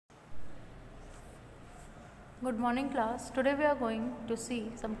Good morning class. Today we are going to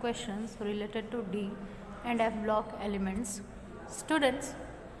see some questions related to D and F block elements. Students,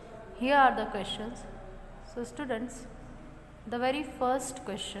 here are the questions. So students, the very first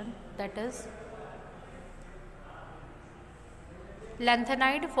question, that is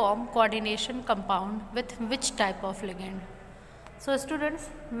lanthanide form coordination compound with which type of ligand? So students,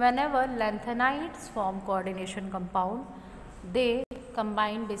 whenever lanthanides form coordination compound, they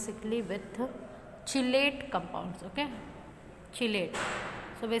combine basically with ch-8 compounds. Okay, ch-8.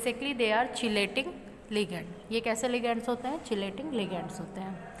 So basically they are chelating ligand. ये कैसे ligands होते हैं? Chelating ligands होते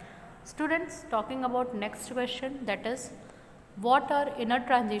हैं. Students, talking about next question, that is what are inner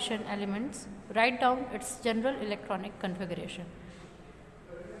transition elements? Write down its general electronic configuration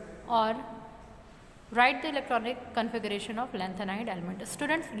और write the electronic configuration of lanthanide element.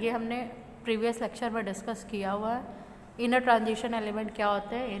 Students, ये हमने previous lecture में discuss किया हुआ है. Inner transition element क्या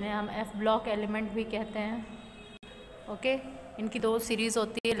होते हैं? इन्हें हम एफ ब्लॉक एलिमेंट भी कहते हैं. ओके, इनकी दो सीरीज़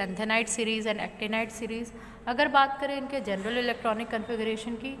होती है, lanthanide series and actinide series. अगर बात करें इनके जनरल इलेक्ट्रॉनिक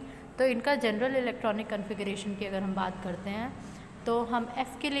कन्फिगरेशन की, तो इनका जनरल इलेक्ट्रॉनिक कन्फिगरेशन की अगर हम बात करते हैं तो हम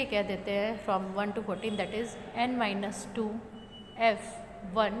एफ़ के लिए कह देते हैं from 1 to 14, that is n-2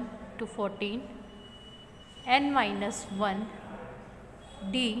 f1 to 14 n-1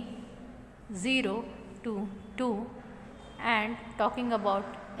 d 0 to 2 and talking about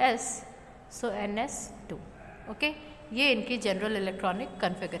S, so ns2. okay, ये इनकी जनरल इलेक्ट्रॉनिक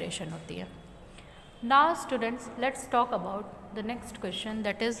कन्फिगरेशन होती है. Now students, let's talk about the next question,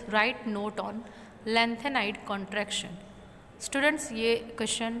 that is right note on lanthanide contraction. Students, ये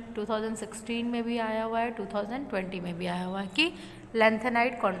question 2016 में भी आया हुआ है, 2020 में भी आया हुआ है कि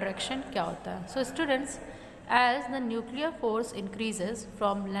लैंथेनाइड कॉन्ट्रैक्शन क्या होता है. So students, as the nuclear force increases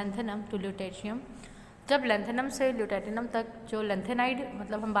from lanthanum to lutetium, जब लैंथेनम से ल्यूटेटिनम तक जो लैंथेनाइड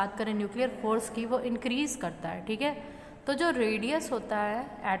मतलब हम बात करें न्यूक्लियर फोर्स की, वो इंक्रीज़ करता है. ठीक है, तो जो रेडियस होता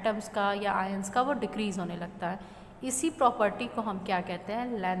है एटम्स का या आयंस का, वो डिक्रीज़ होने लगता है. इसी प्रॉपर्टी को हम क्या कहते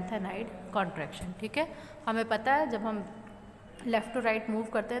हैं? Lanthanide contraction. ठीक है, हमें पता है जब हम लेफ़्ट टू राइट मूव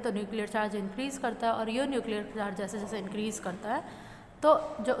करते हैं तो न्यूक्लियर चार्ज इंक्रीज़ करता है, और ये न्यूक्लियर चार्ज जैसे जैसे इंक्रीज़ करता है तो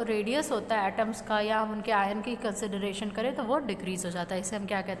जो रेडियस होता है एटम्स का या हम उनके आयन की कंसिडरेशन करें तो वो डिक्रीज़ हो जाता है. इसे हम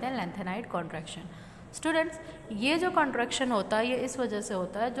क्या कहते हैं? Lanthanide contraction. स्टूडेंट्स, ये जो कॉन्ट्रैक्शन होता है ये इस वजह से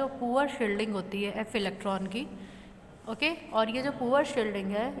होता है जो पुअर शील्डिंग होती है एफ इलेक्ट्रॉन की. ओके, और ये जो पुअर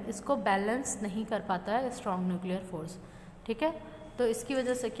शील्डिंग है इसको बैलेंस नहीं कर पाता है स्ट्रॉन्ग न्यूक्लियर फोर्स. ठीक है, तो इसकी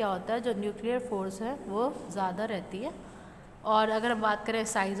वजह से क्या होता है, जो न्यूक्लियर फोर्स है वो ज़्यादा रहती है, और अगर हम बात करें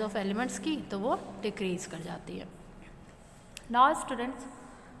साइज ऑफ एलिमेंट्स की तो वो डिक्रीज़ कर जाती है. Now students,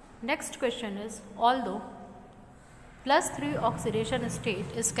 next question is although +3 oxidation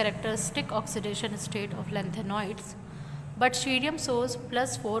state is characteristic oxidation state of lanthanoids, but cerium shows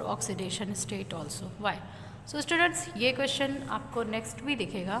 +4 oxidation state also. Why? So students, ये क्वेश्चन आपको नेक्स्ट भी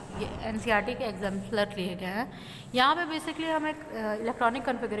दिखेगा. ये एनसीईआरटी के एग्जाम्पलर लिए गए हैं. यहाँ पे बेसिकली हमें इलेक्ट्रॉनिक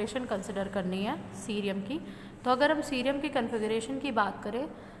कन्फिगरेशन कंसिडर करनी है सीरियम की. तो अगर हम सीरियम की कन्फिगरेशन की बात करें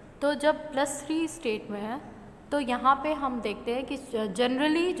तो जब +3 स्टेट में है तो यहाँ पे हम देखते हैं कि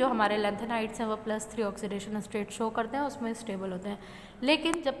जनरली जो हमारे लैंथेनाइड्स हैं वो +3 ऑक्सीडेशन स्टेट शो करते हैं, उसमें स्टेबल होते हैं.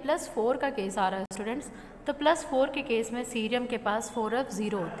 लेकिन जब +4 का केस आ रहा है स्टूडेंट्स, तो +4 के केस में सीरियम के पास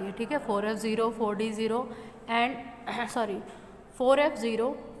 4f0 होती है. ठीक है, 4f0, 4d0 and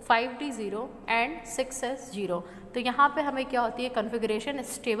 4f0, 5d0 and 6s0. तो यहाँ पे हमें क्या होती है? कन्फिगरेशन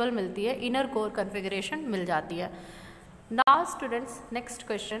स्टेबल मिलती है, इनर कोर कन्फिगरेशन मिल जाती है. नाउ स्टूडेंट्स, नेक्स्ट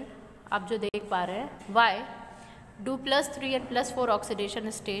क्वेश्चन आप जो देख पा रहे हैं, why do +3 and +4 oxidation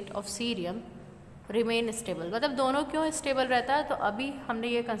state of cerium remain stable, मतलब दोनों क्यों स्टेबल रहता है? तो अभी हमने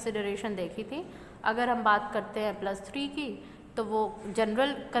ये कंसिडरेशन देखी थी. अगर हम बात करते हैं +3 की तो वो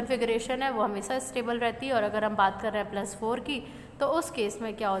जनरल कन्फिगरेशन है, वो हमेशा स्टेबल रहती है, और अगर हम बात कर रहे हैं +4 की तो उस केस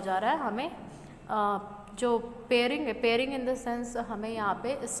में क्या हो जा रहा है, हमें जो पेयरिंग है, पेयरिंग इन द सेंस हमें यहाँ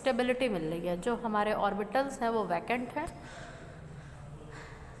पे स्टेबिलिटी मिल रही है, जो हमारे ऑर्बिटल्स हैं वो वैकेंट है.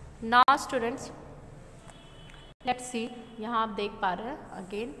 नाउ स्टूडेंट्स, लेट्स सी, यहाँ आप देख पा रहे हैं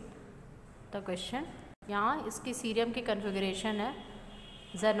अगेन द क्वेश्चन. यहाँ इसकी सीरियम की कन्फिगरेशन है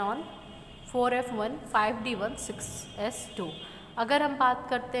ज़ेनॉन 4f1, 5d1, 6s2. अगर हम बात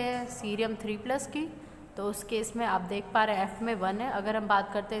करते हैं सीरियम 3+ की तो उस केस में आप देख पा रहे हैं F में 1 है. अगर हम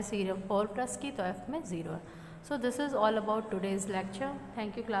बात करते हैं सीरियम 4+ की तो F में 0 है. So this is all about today's lecture.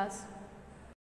 Thank you class.